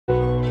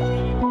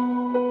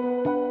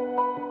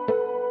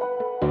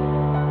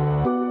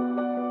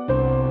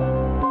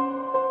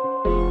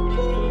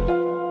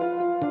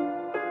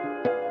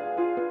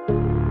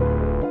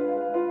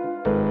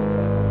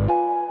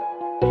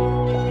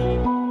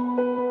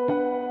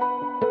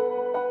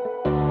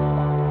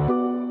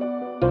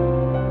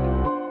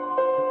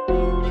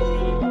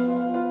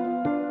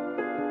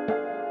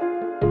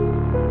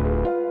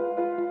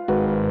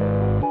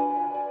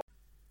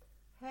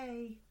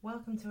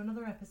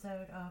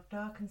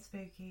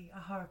Spooky, a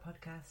horror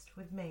podcast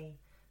with me,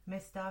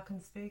 Miss Dark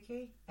and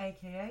Spooky,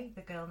 aka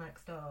the girl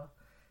next door.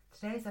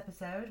 Today's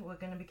episode, we're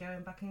going to be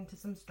going back into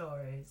some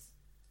stories.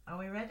 Are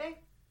we ready?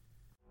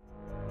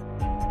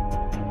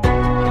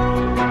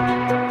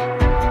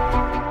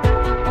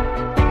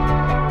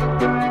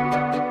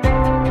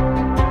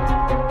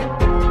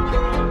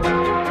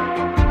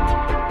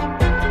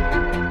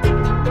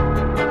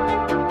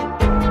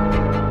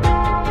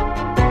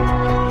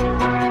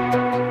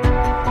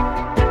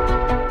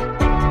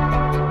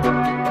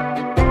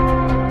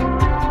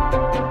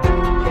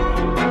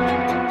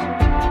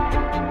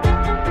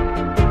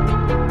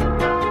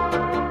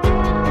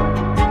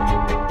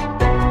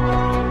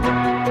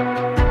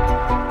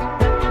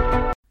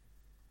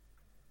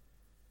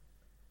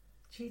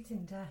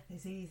 Cheating death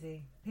is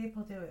easy.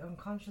 People do it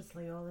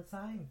unconsciously all the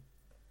time.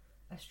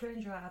 A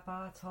stranger at a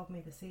bar told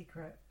me the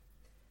secret.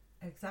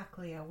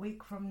 Exactly a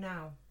week from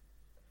now,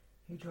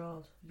 he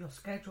drawled, you're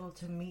scheduled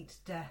to meet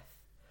death,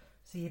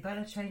 so you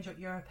better change up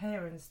your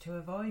appearance to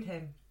avoid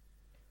him.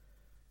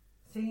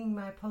 Seeing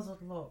my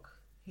puzzled look,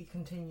 he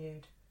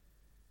continued,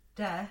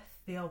 Death,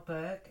 the old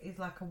Burke, is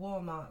like a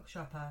Walmart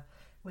shopper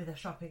with a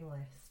shopping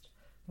list.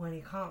 When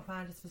he can't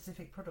find a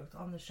specific product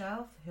on the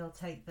shelf, he'll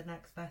take the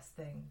next best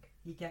thing.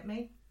 You get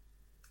me?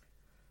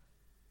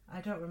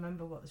 I don't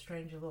remember what the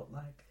stranger looked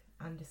like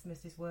and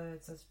dismissed his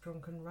words as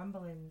drunken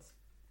ramblings.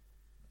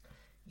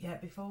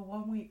 Yet before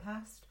 1 week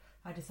passed,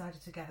 I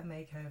decided to get a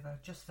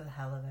makeover just for the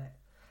hell of it.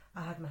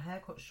 I had my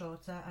hair cut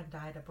shorter and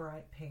dyed a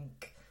bright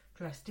pink,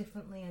 dressed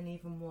differently and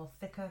even wore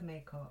thicker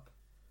makeup.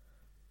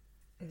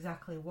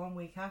 Exactly 1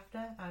 week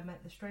after I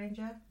met the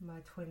stranger, my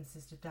twin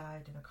sister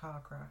died in a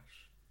car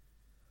crash.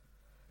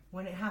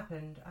 When it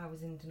happened, I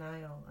was in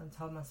denial and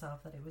told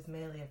myself that it was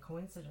merely a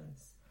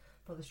coincidence,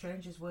 but the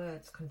stranger's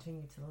words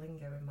continued to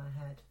linger in my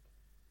head.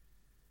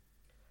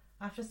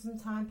 After some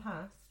time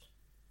passed,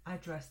 I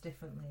dressed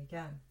differently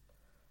again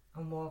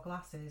and wore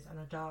glasses and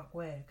a dark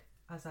wig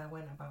as I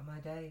went about my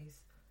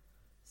days.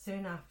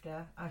 Soon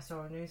after, I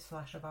saw a news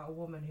flash about a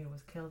woman who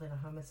was killed in a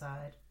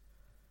homicide.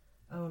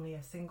 Only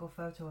a single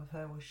photo of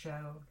her was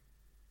shown.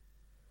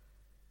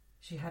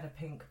 She had a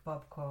pink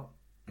bob cut.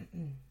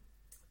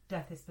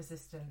 Death is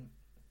persistent.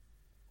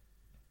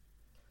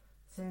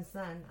 Since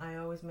then, I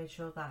always made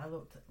sure that I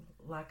looked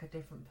like a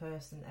different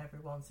person every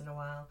once in a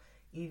while,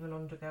 even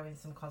undergoing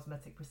some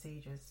cosmetic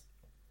procedures.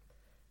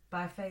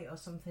 By fate or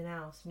something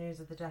else,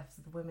 news of the deaths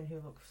of the women who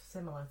looked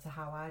similar to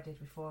how I did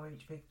before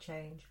each big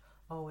change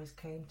always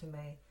came to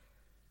me.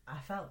 I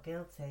felt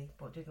guilty,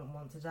 but didn't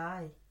want to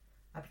die.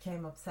 I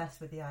became obsessed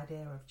with the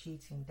idea of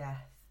cheating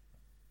death.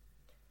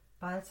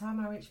 By the time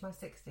I reached my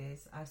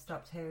 60s, I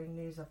stopped hearing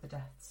news of the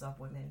deaths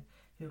of women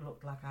who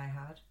looked like I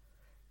had.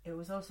 It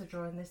was also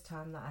during this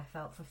time that I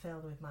felt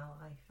fulfilled with my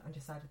life and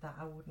decided that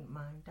I wouldn't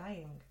mind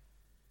dying.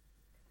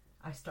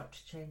 I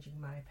stopped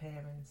changing my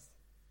appearance,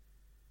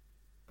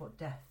 but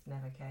death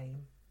never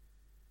came.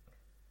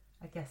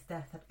 I guess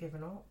death had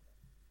given up.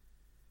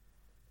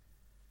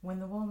 When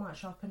the Walmart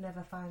shopper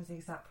never finds the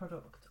exact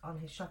product on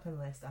his shopping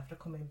list after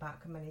coming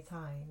back many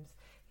times,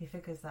 he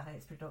figures that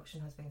its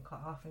production has been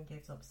cut off and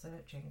gives up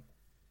searching.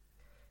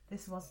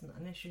 This wasn't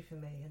an issue for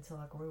me until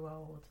I grew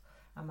old,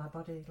 and my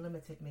body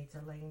limited me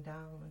to laying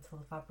down until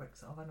the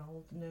fabrics of an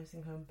old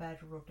nursing home bed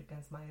rubbed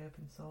against my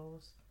open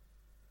sores.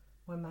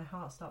 When my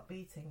heart stopped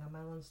beating and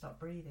my lungs stopped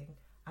breathing,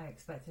 I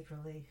expected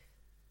relief.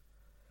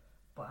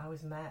 But I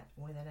was met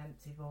with an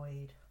empty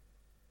void.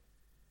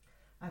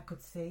 I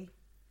could see,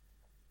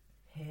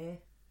 hear,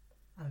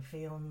 and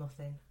feel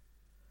nothing,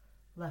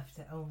 left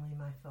to only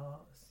my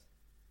thoughts.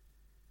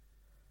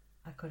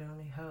 I could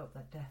only hope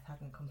that death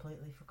hadn't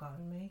completely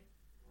forgotten me.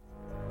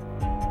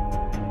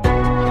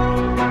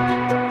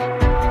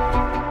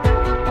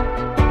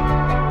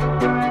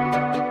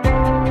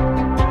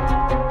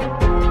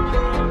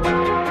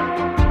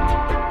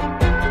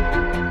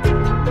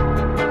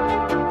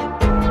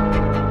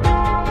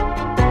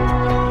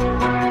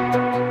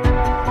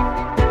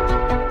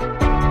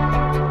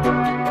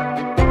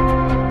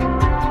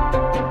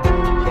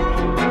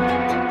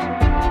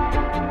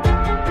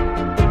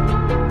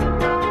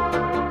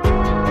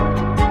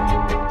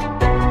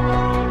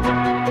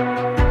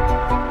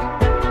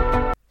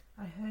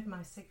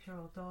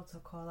 Daughter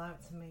call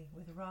out to me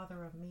with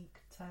rather a meek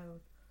tone.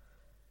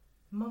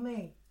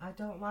 Mummy, I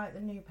don't like the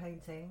new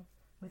painting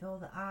with all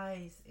the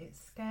eyes. It's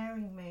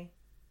scaring me.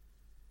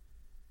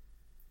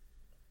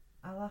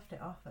 I laughed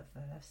it off at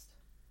first,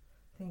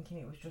 thinking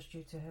it was just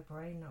due to her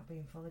brain not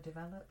being fully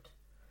developed,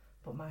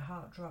 but my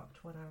heart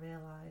dropped when I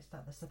realised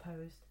that the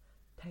supposed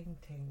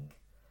painting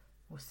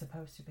was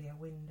supposed to be a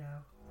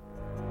window.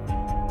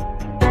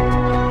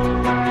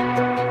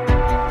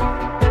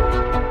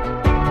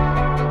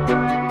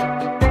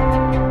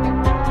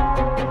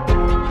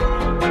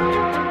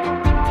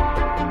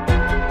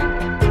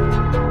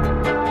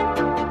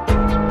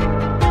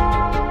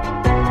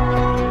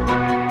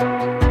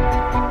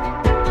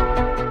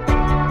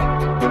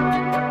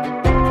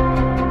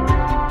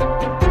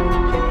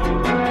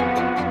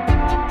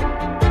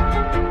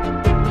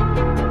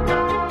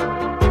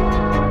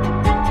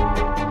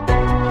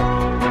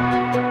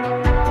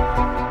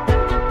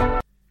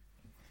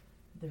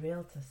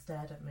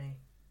 stared at me.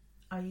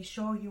 "Are you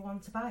sure you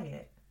want to buy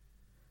it?"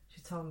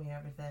 She told me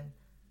everything.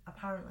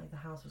 Apparently the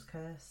house was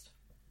cursed.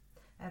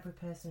 Every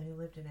person who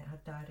lived in it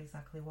had died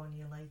exactly 1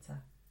 year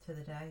later, to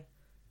the day,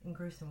 in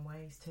gruesome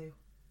ways too.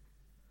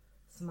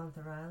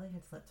 Samantha Riley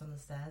had slipped on the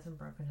stairs and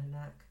broken her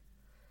neck.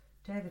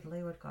 David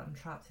Lew had gotten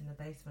trapped in the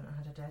basement and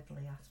had a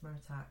deadly asthma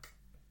attack.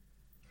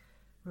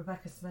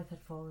 Rebecca Smith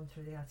had fallen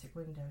through the attic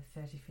window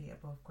 30 feet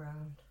above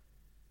ground.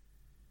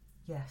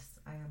 "Yes,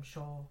 I am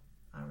sure,"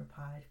 I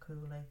replied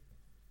coolly.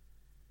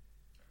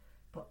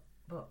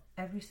 But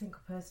every single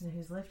person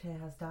who's lived here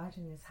has died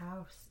in this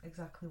house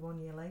exactly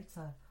 1 year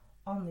later,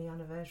 on the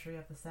anniversary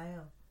of the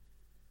sale.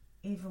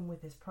 Even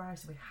with this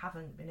price, we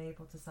haven't been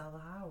able to sell the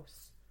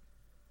house.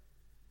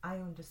 I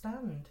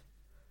understand.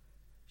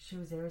 She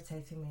was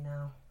irritating me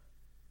now.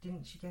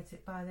 Didn't she get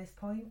it by this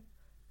point?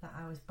 That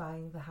I was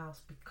buying the house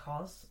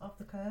because of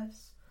the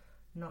curse,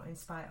 not in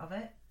spite of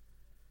it?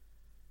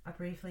 I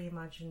briefly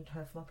imagined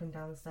her flopping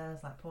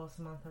downstairs like poor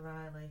Samantha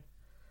Riley.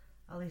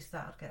 At least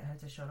that'd get her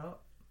to shut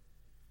up.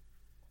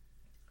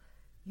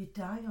 "You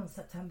die on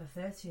September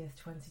 30th,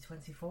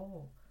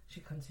 2024, she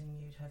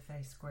continued, her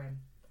face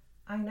grim.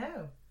 "I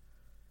know.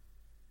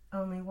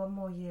 Only 1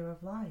 more year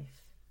of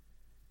life."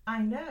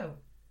 "I know.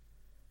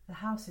 The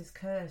house is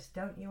cursed,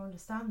 don't you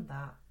understand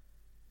that?"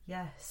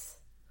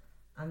 "Yes."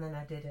 And then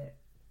I did it.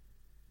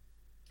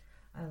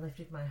 I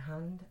lifted my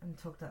hand and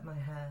tugged at my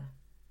hair.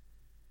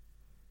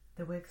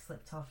 The wig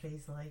slipped off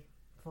easily,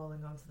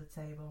 falling onto the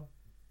table.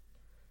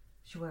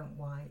 She went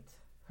white,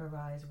 her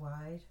eyes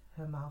wide,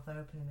 her mouth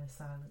open in a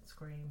silent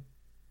scream.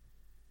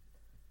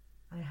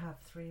 "I have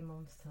 3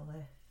 months to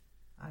live,"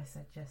 I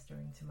said,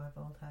 gesturing to my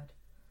bald head.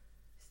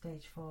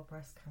 "Stage 4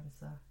 breast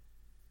cancer.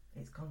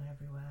 It's gone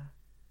everywhere.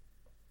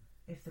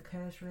 If the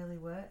curse really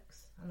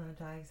works and I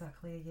die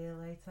exactly 1 year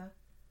later,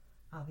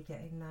 I'll be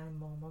getting 9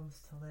 more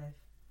months to live."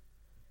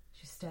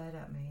 She stared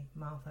at me,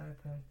 mouth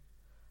open.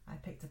 I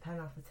picked a pen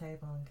off the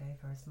table and gave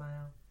her a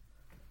smile.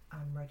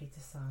 "I'm ready to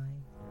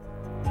sign."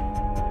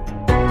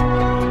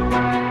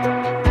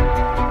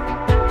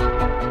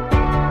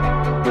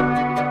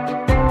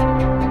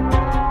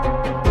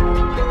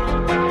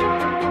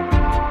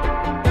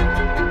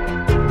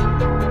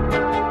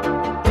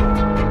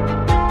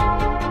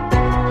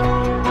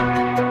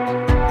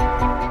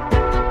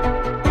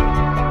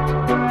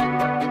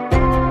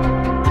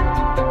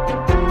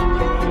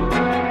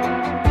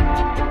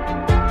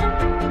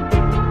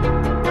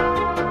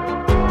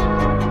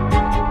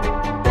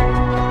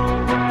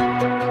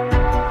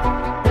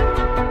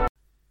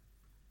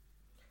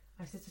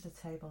 I sit at a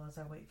table as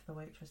I wait for the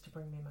waitress to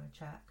bring me my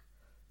check.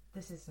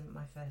 This isn't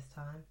my first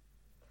time.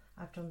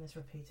 I've done this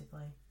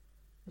repeatedly.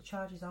 The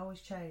charges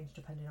always change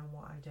depending on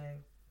what I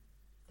do.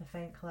 The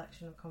faint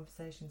collection of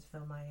conversations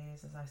fill my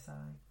ears as I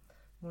sigh,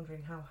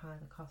 wondering how high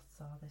the costs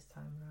are this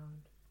time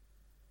round.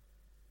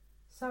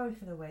 "Sorry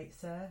for the wait,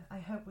 sir. I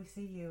hope we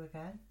see you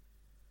again,"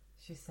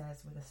 she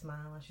says with a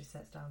smile as she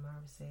sets down my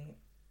receipt.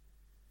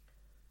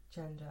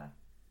 Gender,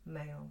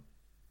 male.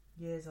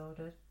 Years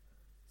ordered,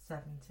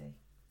 70.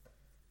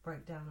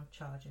 Breakdown of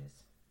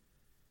charges.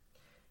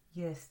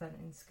 Years spent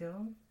in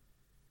school,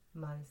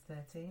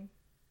 -13,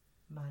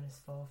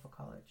 -4 for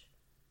college.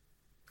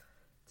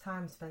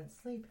 Time spent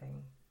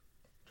sleeping,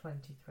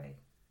 23.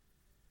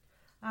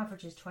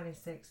 Average is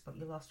 26, but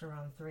you lost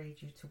around 3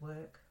 due to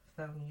work,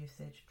 phone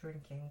usage,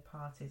 drinking,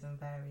 parties and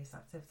various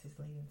activities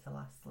leading to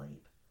less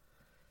sleep.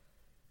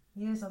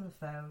 Years on the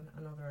phone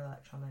and other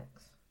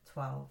electronics,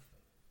 12.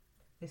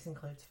 This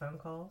includes phone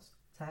calls,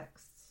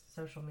 texts,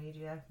 social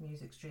media,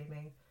 music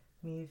streaming,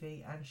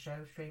 movie and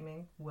show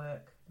streaming,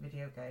 work,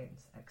 video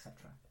games,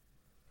 etc.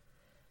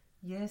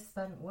 Years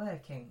spent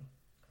working,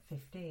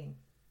 15.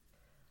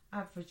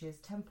 Averages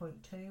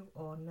 10.2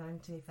 or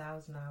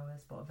 90,000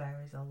 hours, but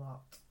varies a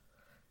lot.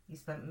 You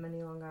spent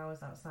many long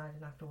hours outside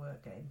and after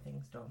work getting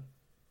things done.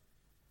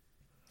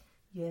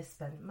 Years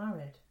spent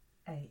married,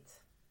 8.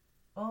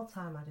 All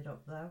time added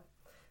up though,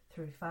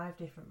 through 5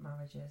 different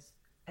marriages.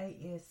 8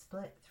 years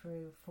split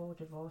through 4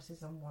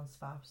 divorces and 1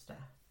 spouse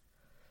death.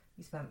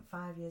 You spent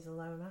 5 years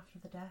alone after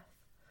the death.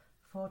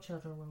 4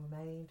 children were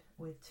made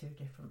with 2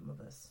 different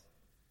mothers.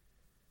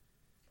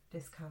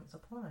 Discounts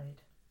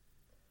applied.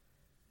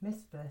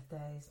 Missed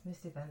birthdays,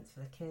 missed events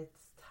for the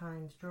kids,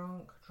 times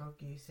drunk,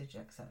 drug usage,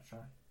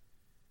 etc.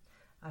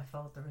 I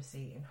fold the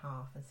receipt in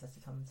half and set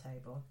it on the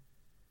table.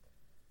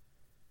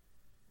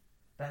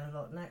 Better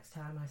luck next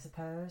time, I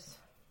suppose.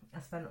 I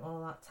spent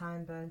all that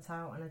time burnt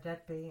out and a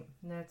deadbeat.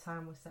 No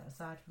time was set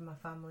aside for my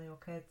family or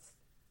kids.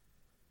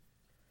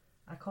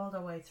 I called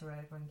our waiter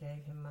over and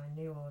gave him my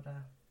new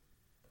order.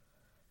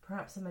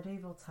 Perhaps a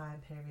medieval time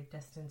period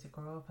destined to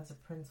grow up as a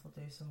prince will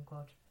do some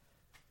good.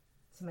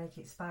 To make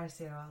it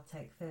spicier, I'll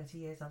take 30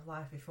 years of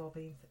life before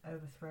being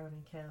overthrown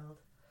and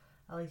killed.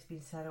 At least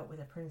being set up with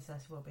a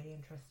princess will be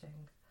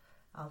interesting.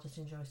 I'll just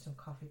enjoy some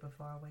coffee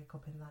before I wake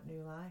up in that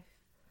new life.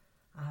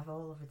 I have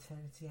all of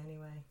eternity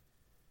anyway.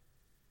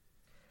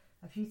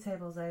 A few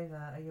tables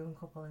over, a young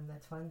couple in their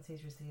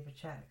 20s receive a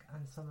cheque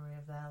and summary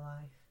of their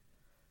life.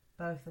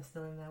 Both are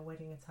still in their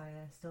wedding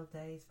attire, still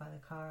dazed by the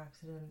car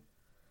accident.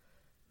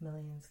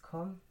 Millions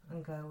come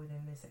and go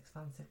within this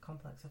expansive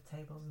complex of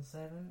tables and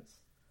servants.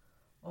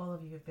 All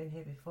of you have been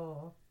here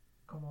before,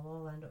 and will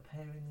all end up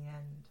here in the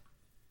end.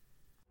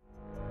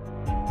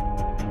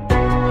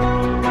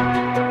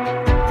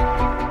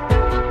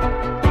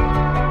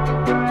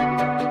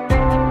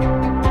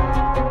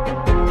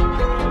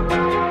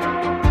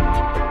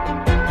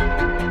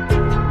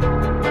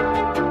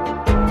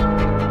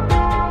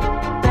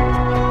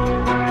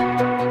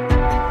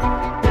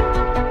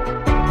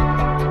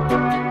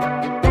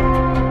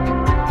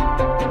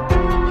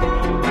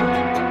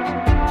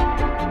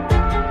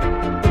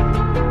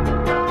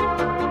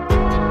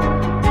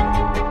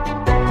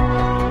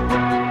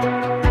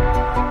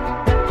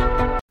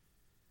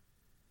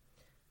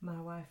 My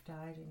wife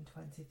died in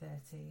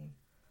 2013.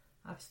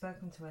 I've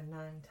spoken to her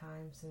 9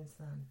 times since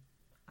then.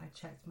 I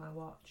checked my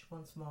watch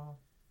once more.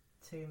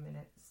 2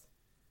 minutes.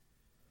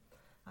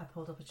 I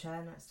pulled up a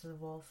chair next to the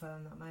wall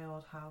phone that my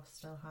old house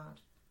still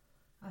had.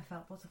 I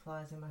felt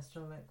butterflies in my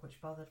stomach,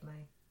 which bothered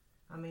me.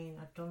 I mean,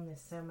 I'd done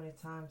this so many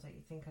times that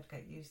you'd think I'd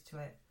get used to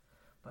it,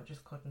 but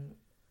just couldn't.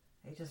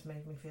 It just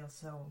made me feel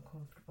so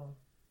uncomfortable.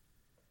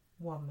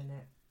 1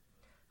 minute.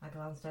 I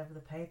glanced over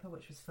the paper,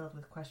 which was filled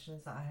with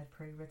questions that I had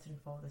pre-written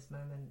for this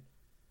moment.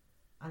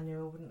 I knew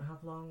I wouldn't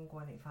have long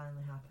when it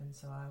finally happened,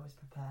 so I was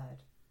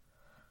prepared.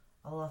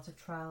 A lot of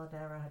trial and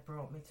error had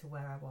brought me to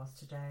where I was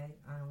today,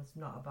 and I was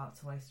not about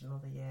to waste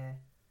another year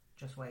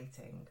just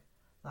waiting.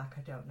 Like,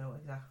 I don't know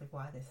exactly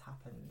why this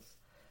happens,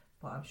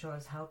 but I'm sure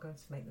as hell going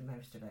to make the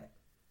most of it.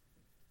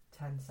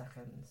 10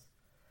 seconds.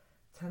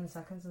 10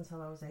 seconds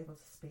until I was able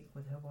to speak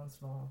with her once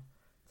more.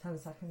 10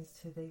 seconds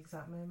to the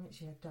exact moment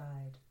she had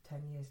died,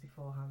 10 years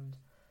beforehand.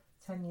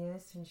 10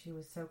 years since she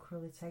was so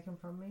cruelly taken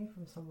from me,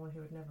 from someone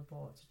who had never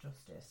brought to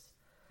justice.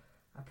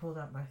 I pulled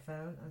out my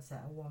phone and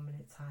set a 1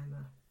 minute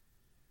timer.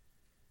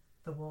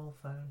 The wall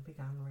phone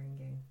began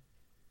ringing.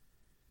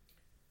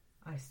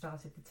 I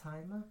started the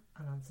timer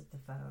and answered the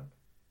phone.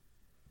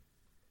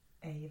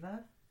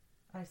 Ava,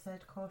 I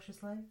said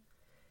cautiously.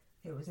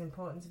 It was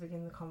important to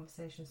begin the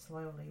conversation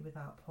slowly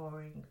without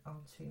pouring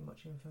on too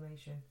much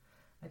information.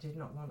 I did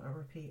not want a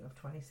repeat of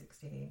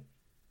 2016.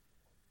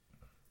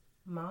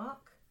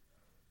 Mark?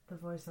 The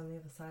voice on the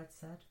other side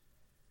said.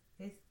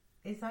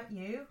 Is that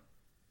you?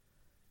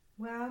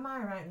 Where am I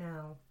right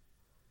now?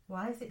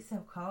 Why is it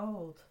so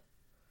cold?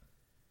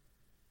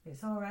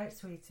 It's all right,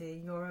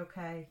 sweetie. You're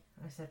okay,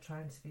 I said,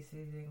 trying to be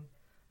soothing.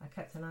 I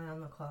kept an eye on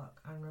the clock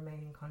and,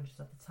 remaining conscious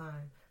of the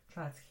time,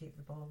 tried to keep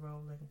the ball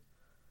rolling.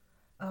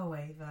 Oh,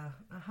 Ava,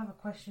 I have a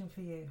question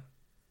for you.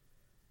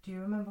 Do you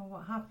remember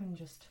what happened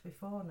just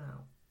before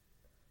now?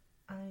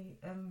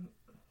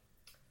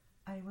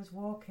 I was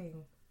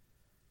walking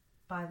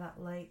by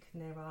that lake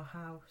near our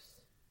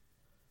house.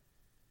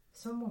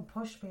 Someone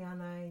pushed me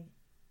and I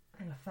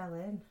fell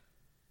in.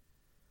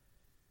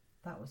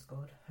 That was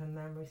good. Her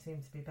memory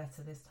seemed to be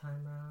better this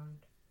time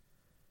round.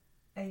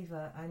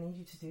 Ava, I need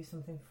you to do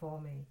something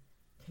for me.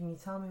 Can you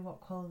tell me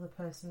what colour the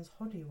person's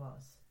hoodie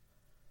was?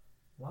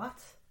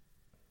 What?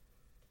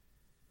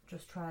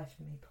 Just try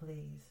for me,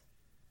 please.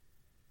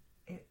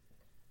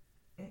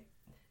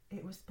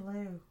 It was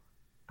blue,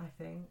 I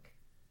think.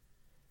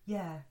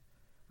 Yeah,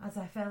 as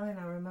I fell in,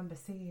 I remember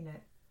seeing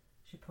it.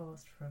 She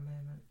paused for a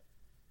moment.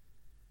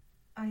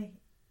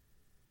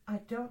 I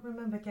don't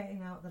remember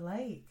getting out the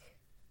lake.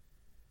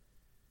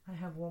 I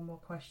have one more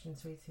question,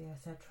 sweetie, I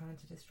said, trying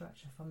to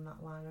distract her from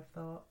that line of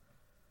thought.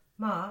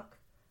 Mark,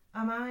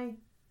 am I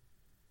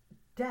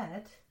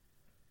dead?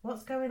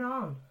 What's going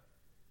on?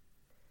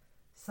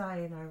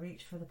 Sighing, I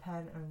reached for the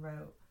pen and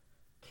wrote,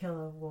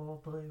 Killer wore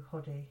blue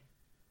hoodie.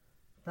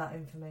 That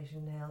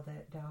information nailed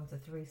it down to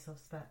 3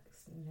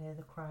 suspects near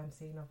the crime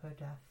scene of her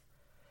death.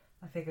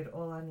 I figured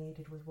all I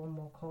needed was one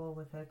more call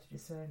with her to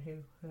discern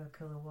who her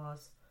killer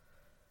was.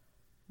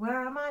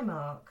 Where am I,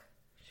 Mark?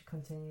 She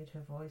continued,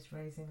 her voice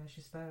raising as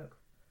she spoke.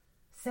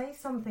 Say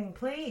something,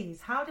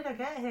 please. How did I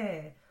get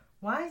here?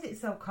 Why is it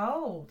so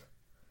cold?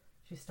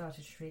 She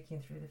started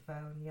shrieking through the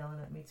phone, yelling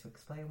at me to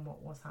explain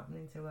what was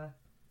happening to her.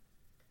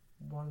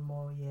 1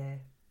 more year.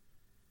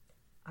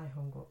 I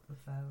hung up the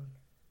phone.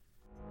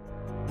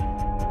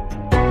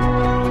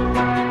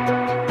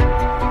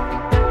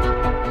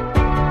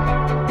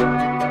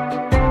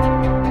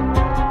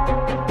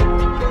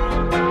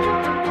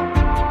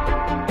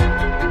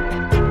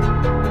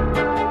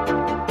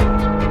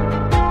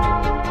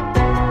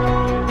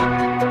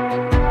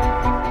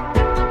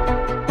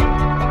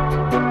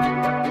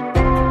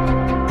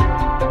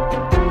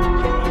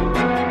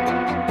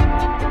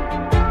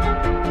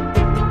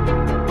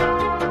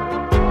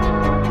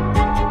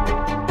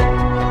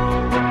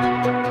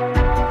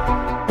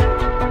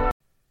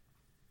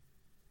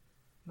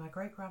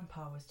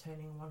 Grandpa was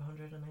turning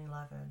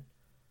 111,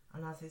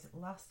 and as his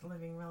last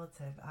living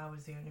relative, I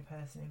was the only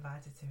person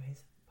invited to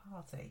his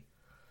party.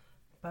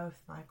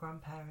 Both my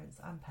grandparents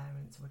and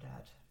parents were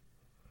dead.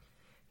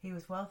 He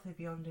was wealthy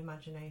beyond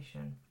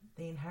imagination.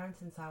 The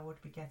inheritance I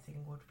would be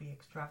getting would be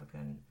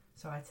extravagant,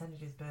 so I attended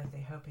his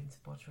birthday hoping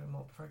to butter him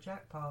up for a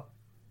jackpot.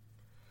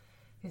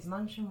 His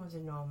mansion was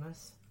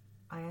enormous.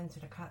 I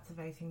entered a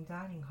captivating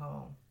dining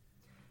hall.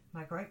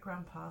 My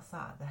great-grandpa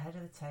sat at the head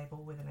of the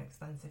table with an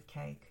expensive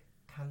cake,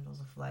 candles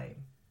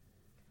aflame.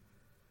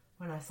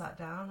 When I sat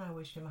down, I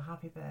wished him a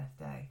happy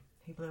birthday.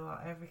 He blew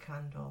out every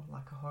candle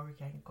like a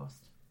hurricane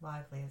gust,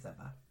 lively as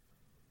ever.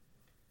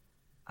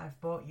 "I've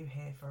brought you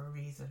here for a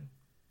reason,"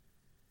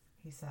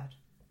 he said.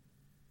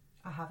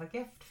 "I have a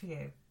gift for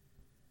you."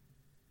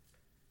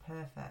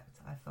 Perfect,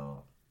 I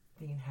thought.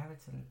 The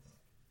inheritance.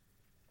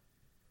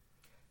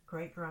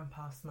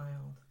 Great-grandpa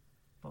smiled.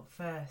 "But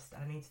first,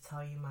 I need to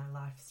tell you my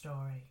life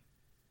story."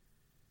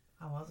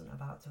 I wasn't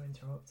about to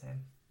interrupt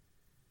him.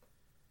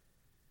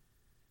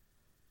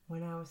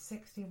 When I was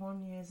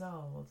 61 years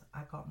old,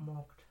 I got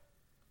mugged.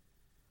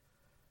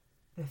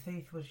 The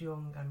thief was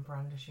young and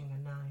brandishing a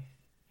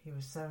knife. He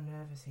was so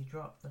nervous he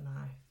dropped the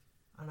knife,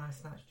 and I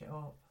snatched it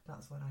up.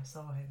 That's when I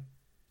saw him.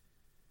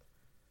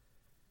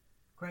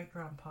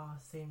 Great-grandpa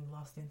seemed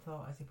lost in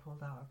thought as he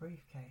pulled out a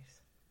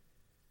briefcase.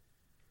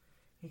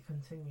 He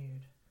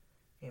continued,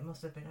 "It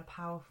must have been a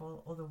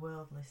powerful,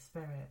 otherworldly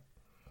spirit.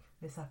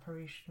 This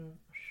apparition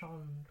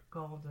shone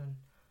golden.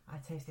 I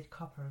tasted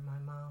copper in my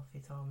mouth,"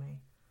 he told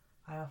me.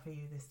 "I offer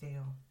you this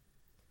deal.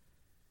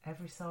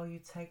 Every soul you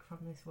take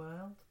from this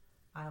world,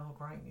 I will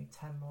grant you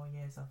 10 more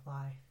years of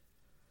life.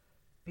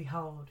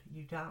 Behold,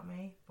 you doubt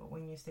me, but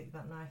when you stick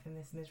that knife in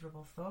this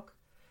miserable thug,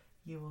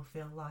 you will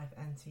feel life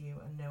enter you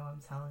and know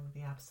I'm telling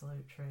the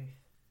absolute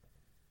truth."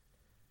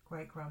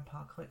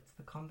 Great-grandpa clicked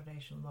the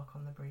combination lock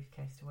on the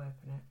briefcase to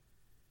open it.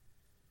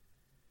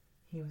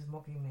 He was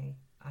mugging me.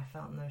 I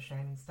felt no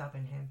shame in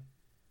stabbing him.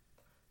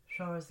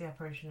 Sure as the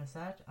apparition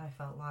said, I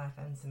felt life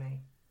enter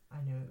me. I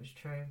knew it was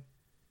true.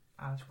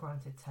 I was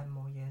granted 10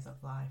 more years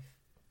of life.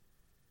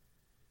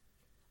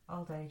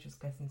 Old age was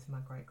getting to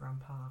my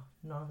great-grandpa.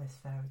 None of this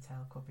fairy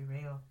tale could be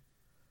real.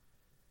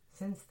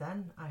 Since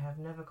then, I have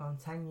never gone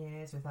 10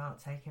 years without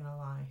taking a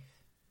life.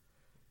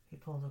 He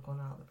pulled a gun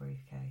out of the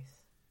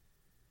briefcase.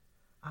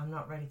 "I'm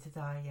not ready to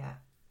die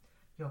yet.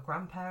 Your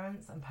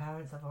grandparents and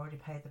parents have already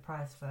paid the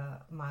price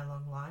for my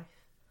long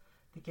life.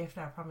 The gift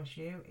I promise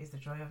you is the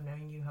joy of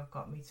knowing you have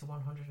got me to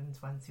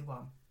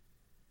 121.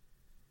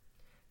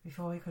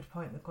 Before he could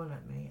point the gun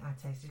at me, I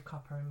tasted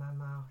copper in my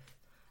mouth.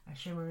 A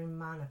shimmering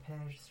man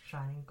appeared,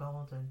 shining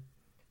golden.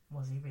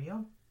 Was he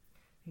real?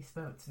 He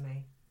spoke to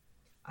me.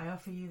 "I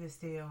offer you this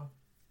deal.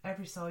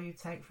 Every soul you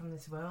take from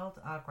this world,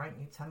 I'll grant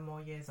you 10 more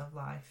years of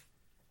life."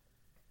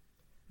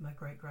 My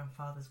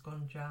great-grandfather's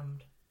gun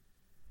jammed.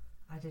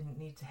 I didn't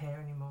need to hear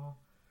any more.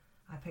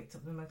 I picked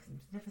up the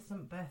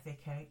magnificent birthday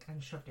cake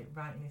and shoved it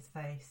right in his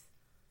face.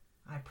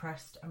 I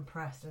pressed and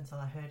pressed until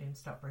I heard him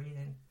stop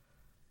breathing,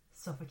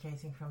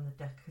 suffocating from the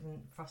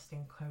decadent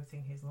frosting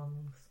coating his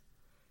lungs.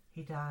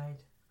 He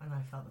died, and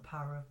I felt the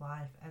power of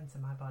life enter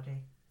my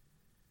body.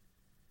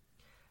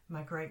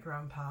 My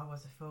great-grandpa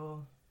was a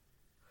fool.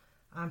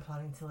 I'm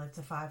planning to live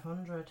to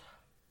 500.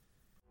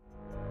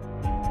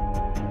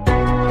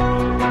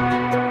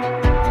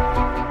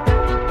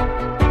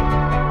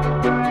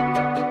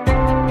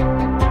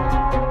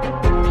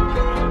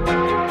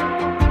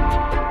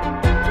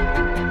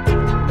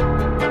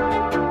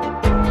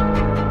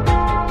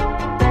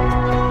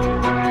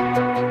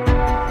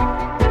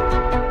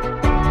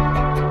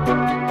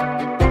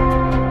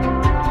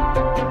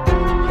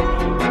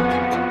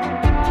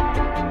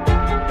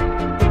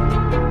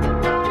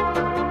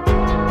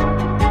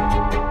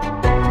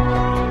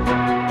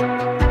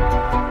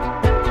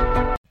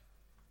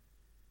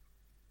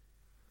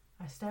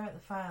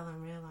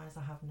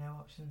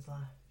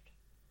 Left.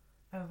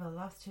 Over the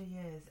last 2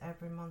 years,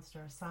 every monster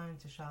assigned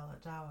to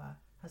Charlotte Dower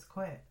has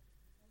quit.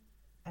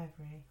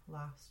 Every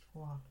last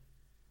one.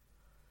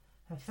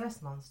 Her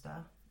first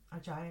monster, a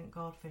giant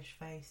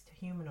goldfish-faced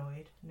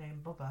humanoid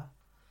named Bubba,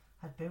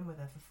 had been with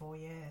her for 4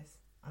 years,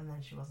 and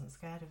then she wasn't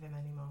scared of him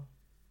anymore.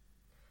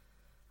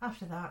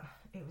 After that,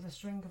 it was a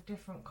string of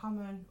different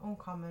common,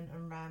 uncommon,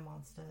 and rare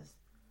monsters.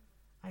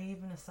 I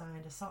even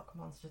assigned a sock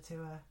monster to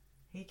her.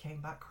 He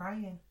came back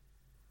crying.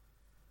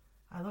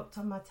 I looked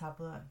on my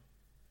tablet.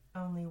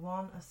 Only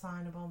one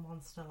assignable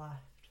monster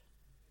left.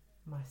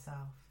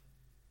 Myself.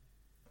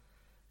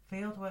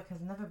 Field work has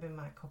never been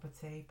my cup of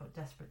tea, but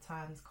desperate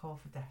times call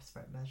for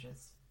desperate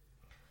measures.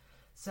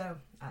 So,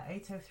 at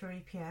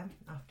 8:03 p.m,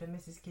 after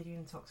Mrs.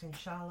 Gideon tucks in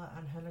Charlotte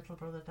and her little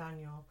brother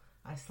Daniel,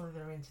 I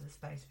slither into the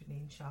space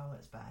beneath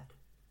Charlotte's bed.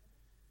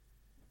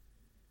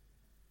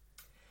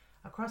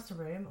 Across the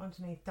room,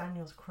 underneath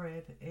Daniel's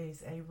crib,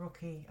 is a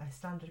rookie, a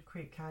standard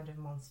creep kind of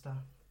monster.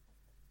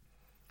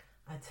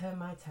 I turn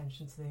my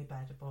attention to the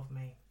bed above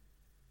me.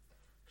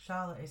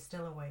 Charlotte is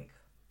still awake,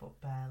 but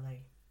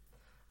barely.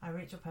 I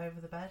reach up over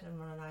the bed and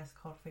run an ice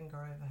cold finger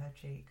over her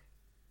cheek.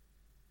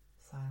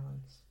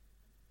 Silence.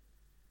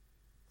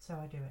 So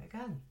I do it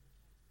again.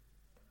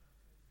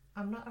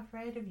 "I'm not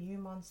afraid of you,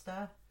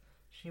 monster,"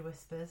 she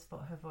whispers,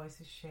 but her voice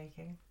is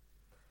shaking.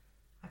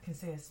 I can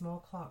see a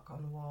small clock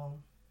on the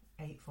wall,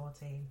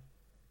 8:14.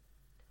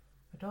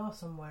 A door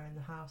somewhere in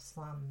the house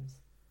slams,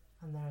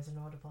 and there is an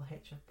audible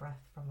hitch of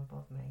breath from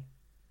above me.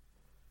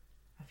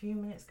 A few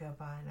minutes go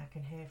by and I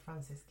can hear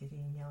Francis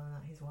Gideon yelling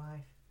at his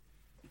wife.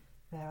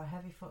 There are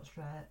heavy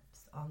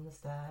footsteps on the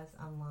stairs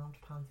and loud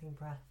panting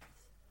breaths.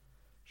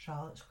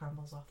 Charlotte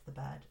scrambles off the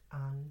bed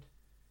and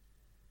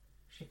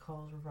she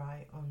calls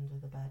right under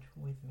the bed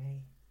with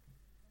me.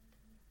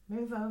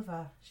 "Move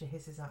over," she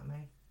hisses at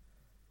me.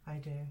 I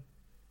do.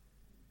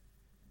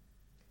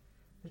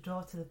 The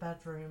door to the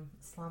bedroom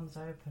slams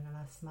open and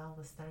I smell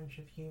the stench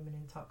of human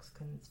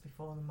intoxicants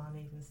before the man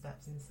even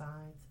steps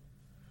inside.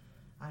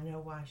 I know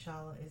why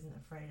Charlotte isn't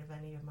afraid of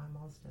any of my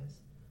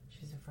monsters.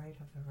 She's afraid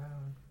of her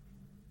own.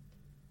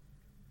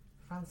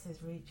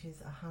 Francis reaches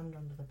a hand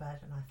under the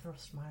bed and I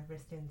thrust my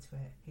wrist into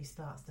it. He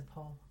starts to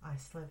pull. I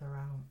slither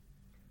out.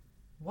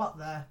 "What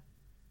the?"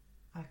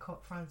 I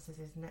cut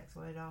Francis's next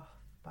word off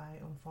by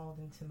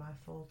unfolding to my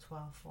full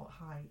 12-foot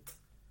height.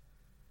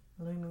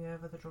 Looming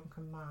over the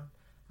drunken man,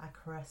 I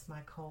caress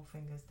my cold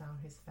fingers down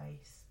his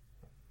face.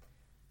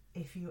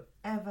 "If you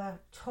ever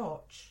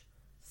touch,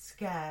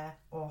 scare,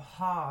 or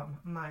harm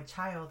my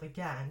child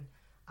again,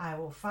 I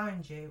will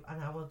find you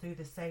and I will do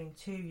the same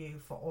to you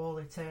for all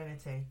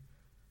eternity,"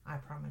 I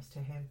promise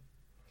to him.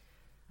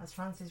 As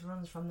Francis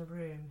runs from the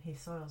room, he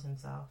soils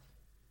himself.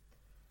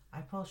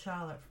 I pull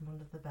Charlotte from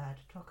under the bed,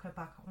 tuck her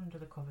back under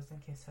the covers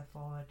and kiss her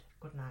forward.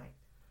 "Good night.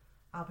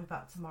 I'll be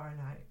back tomorrow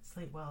night.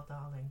 Sleep well,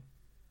 darling."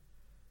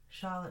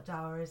 Charlotte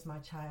Dower is my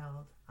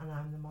child, and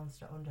I'm the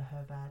monster under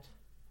her bed.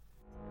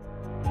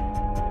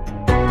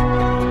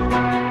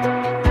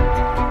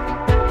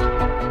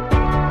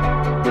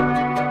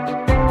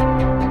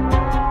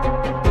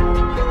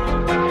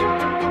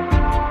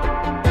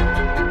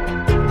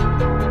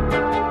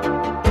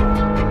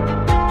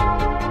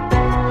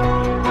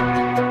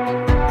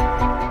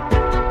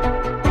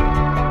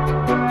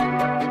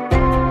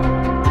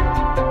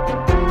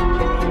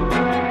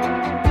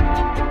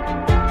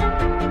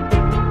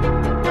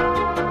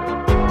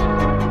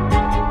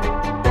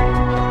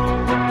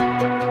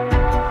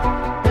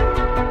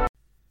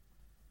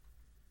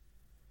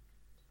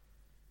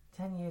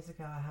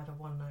 Ago, I had a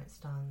one-night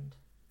stand.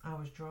 I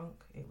was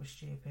drunk, it was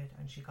stupid,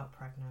 and she got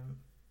pregnant.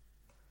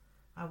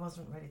 I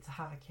wasn't ready to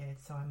have a kid,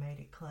 so I made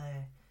it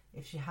clear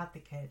if she had the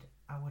kid,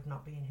 I would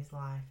not be in his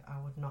life. I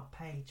would not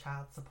pay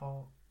child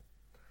support.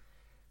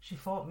 She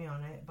fought me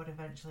on it, but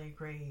eventually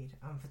agreed,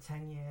 and for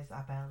 10 years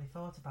I barely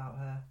thought about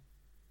her.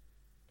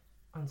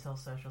 Until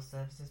social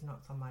services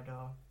knocked on my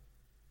door.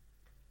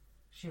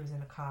 She was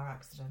in a car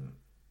accident.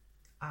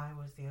 I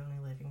was the only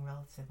living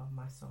relative of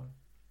my son.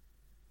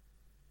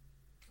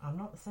 I'm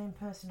not the same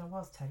person I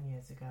was 10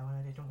 years ago, and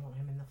I didn't want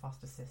him in the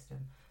foster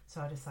system, so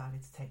I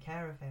decided to take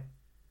care of him.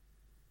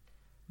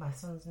 My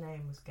son's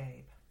name was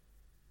Gabe.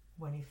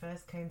 When he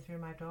first came through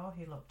my door,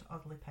 he looked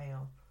oddly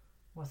pale.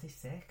 Was he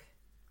sick?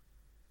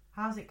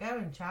 "How's it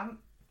going,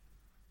 champ?"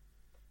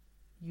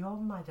 "You're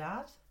my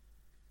dad?"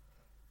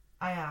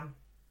 "I am."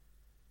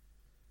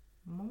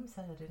 "Mum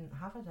said I didn't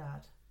have a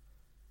dad."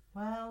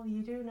 "Well,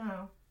 you do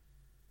now."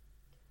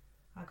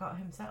 I got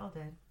him settled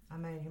in. I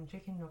made him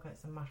chicken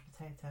nuggets and mashed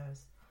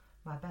potatoes.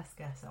 My best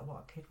guess at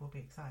what a kid will be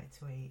excited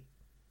to eat.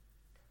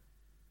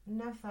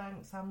 "No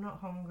thanks, I'm not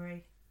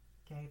hungry,"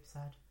 Gabe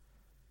said.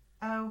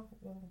 "Oh,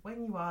 well,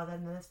 when you are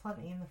then there's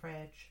plenty in the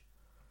fridge."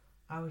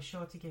 I was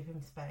sure to give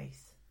him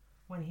space.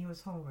 When he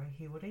was hungry,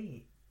 he would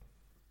eat.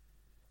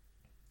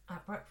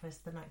 At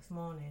breakfast the next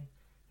morning,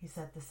 he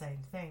said the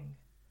same thing.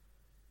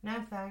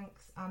 "No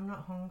thanks, I'm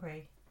not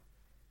hungry."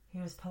 He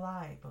was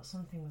polite, but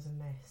something was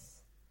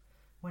amiss.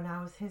 When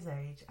I was his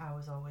age, I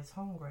was always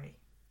hungry.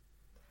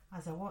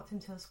 As I walked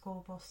into a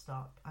school bus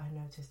stop, I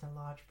noticed a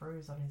large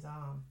bruise on his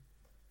arm.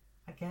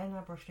 Again,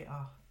 I brushed it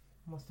off.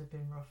 Must have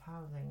been rough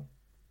housing.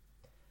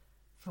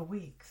 For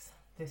weeks,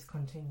 this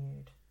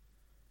continued.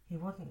 He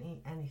wouldn't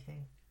eat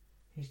anything.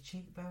 His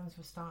cheekbones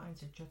were starting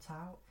to jut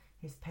out.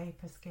 His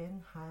paper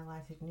skin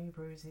highlighted new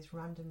bruises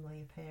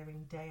randomly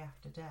appearing day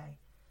after day.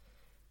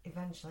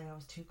 Eventually, I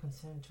was too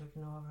concerned to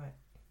ignore it.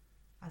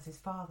 As his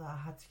father, I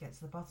had to get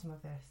to the bottom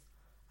of this.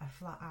 I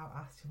flat out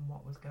asked him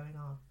what was going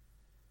on.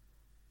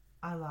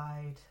 I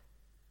lied.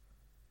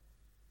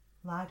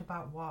 Lied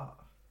about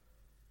what?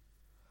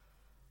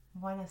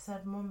 When I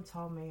said Mum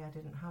told me I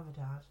didn't have a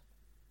dad.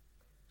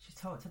 She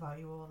talked about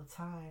you all the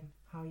time,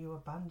 how you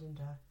abandoned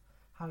her,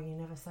 how you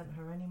never sent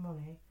her any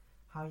money,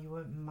 how you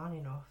weren't man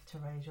enough to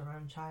raise your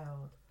own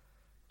child.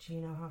 Do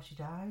you know how she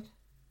died?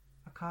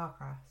 A car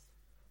crash.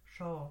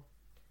 Sure.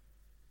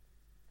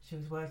 She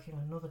was working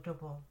another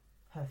double,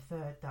 her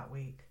third that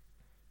week.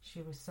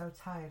 She was so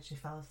tired she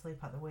fell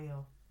asleep at the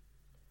wheel.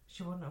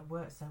 She wouldn't have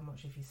worked so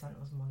much if you sent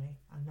us money,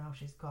 and now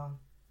she's gone.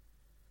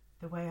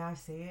 The way I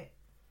see it,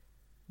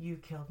 you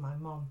killed my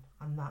mum,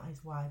 and that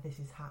is why this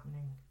is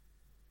happening.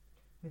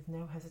 With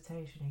no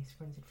hesitation, he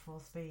sprinted full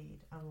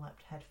speed and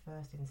leapt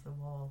headfirst into the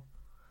wall.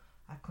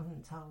 I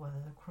couldn't tell whether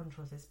the crunch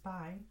was his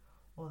spine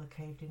or the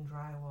caved-in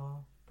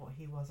drywall, but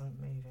he wasn't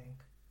moving.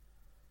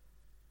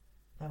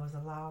 There was a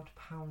loud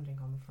pounding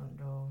on the front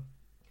door.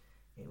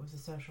 It was a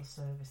social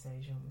service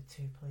agent with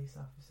 2 police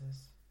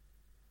officers.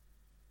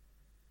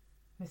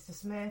 "Mr.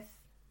 Smith,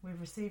 we've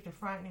received a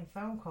frightening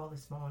phone call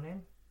this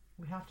morning.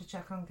 We have to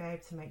check on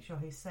Gabe to make sure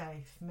he's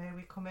safe. May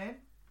we come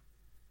in?"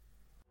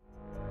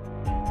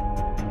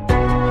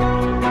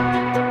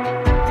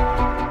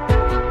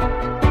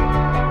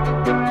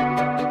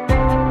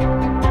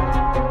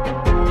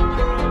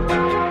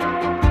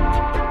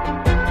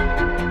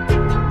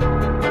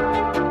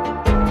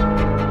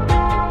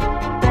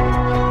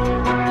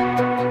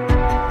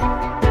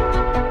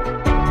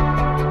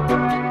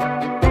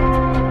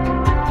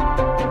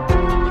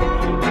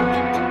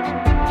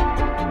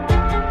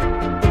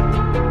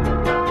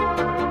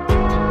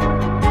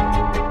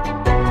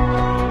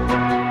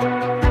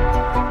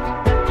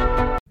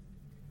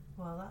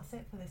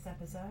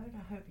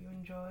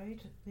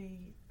 enjoyed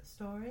the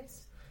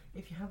stories.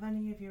 If you have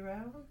any of your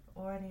own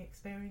or any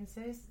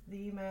experiences,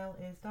 the email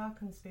is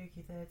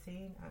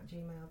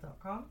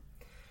darkandspooky13@gmail.com.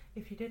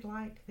 If you did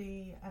like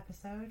the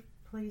episode,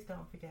 please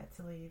don't forget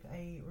to leave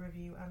a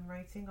review and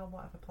rating on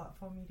whatever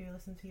platform you do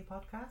listen to your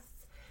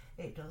podcasts.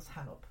 It does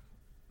help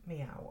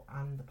me out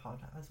and the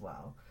pod as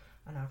well,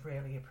 and I'd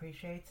really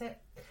appreciate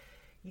it.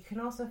 You can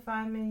also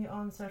find me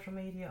on social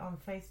media on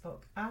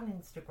Facebook and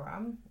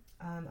Instagram,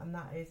 and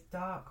that is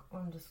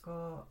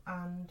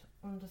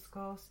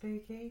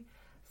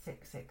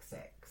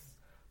dark_and_spooky666.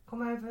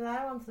 Come over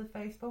there onto the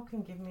Facebook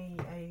and give me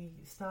a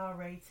star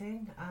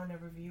rating and a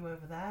review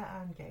over there,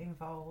 and get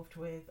involved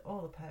with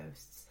all the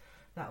posts.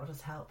 That will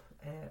just help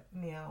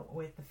me out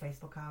with the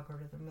Facebook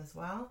algorithm as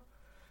well.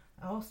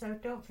 Also,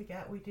 don't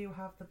forget, we do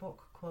have the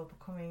book club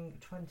coming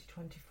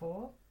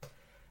 2024.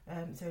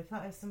 So if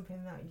that is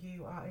something that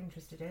you are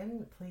interested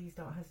in, please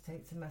don't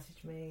hesitate to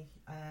message me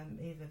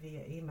either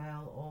via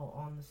email or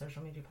on the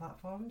social media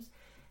platforms.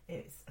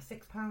 It's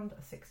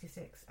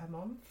 £6.66 a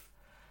month.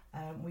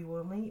 We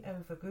will meet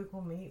over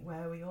Google Meet,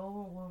 where we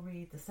all will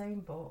read the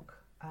same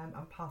book and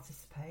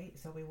participate.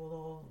 So we will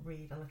all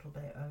read a little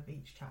bit of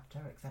each chapter,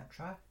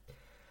 etc.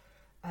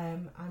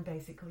 And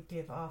basically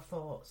give our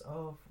thoughts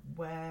of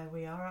where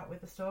we are at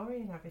with the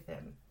story and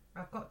everything.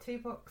 I've got 2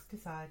 books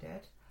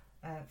decided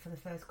for the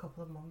first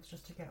couple of months,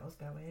 just to get us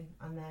going,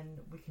 and then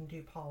we can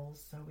do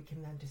polls so we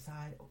can then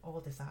decide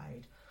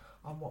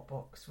on what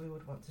books we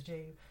would want to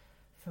do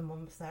for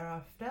months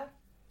thereafter.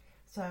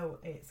 So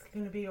it's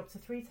going to be up to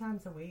 3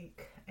 times a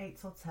week, 8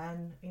 till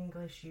 10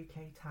 English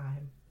UK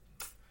time.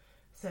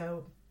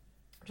 So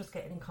just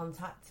get in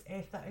contact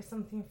if that is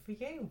something for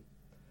you.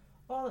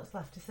 All that's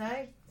left to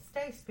say,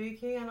 stay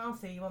spooky, and I'll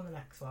see you on the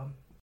next one.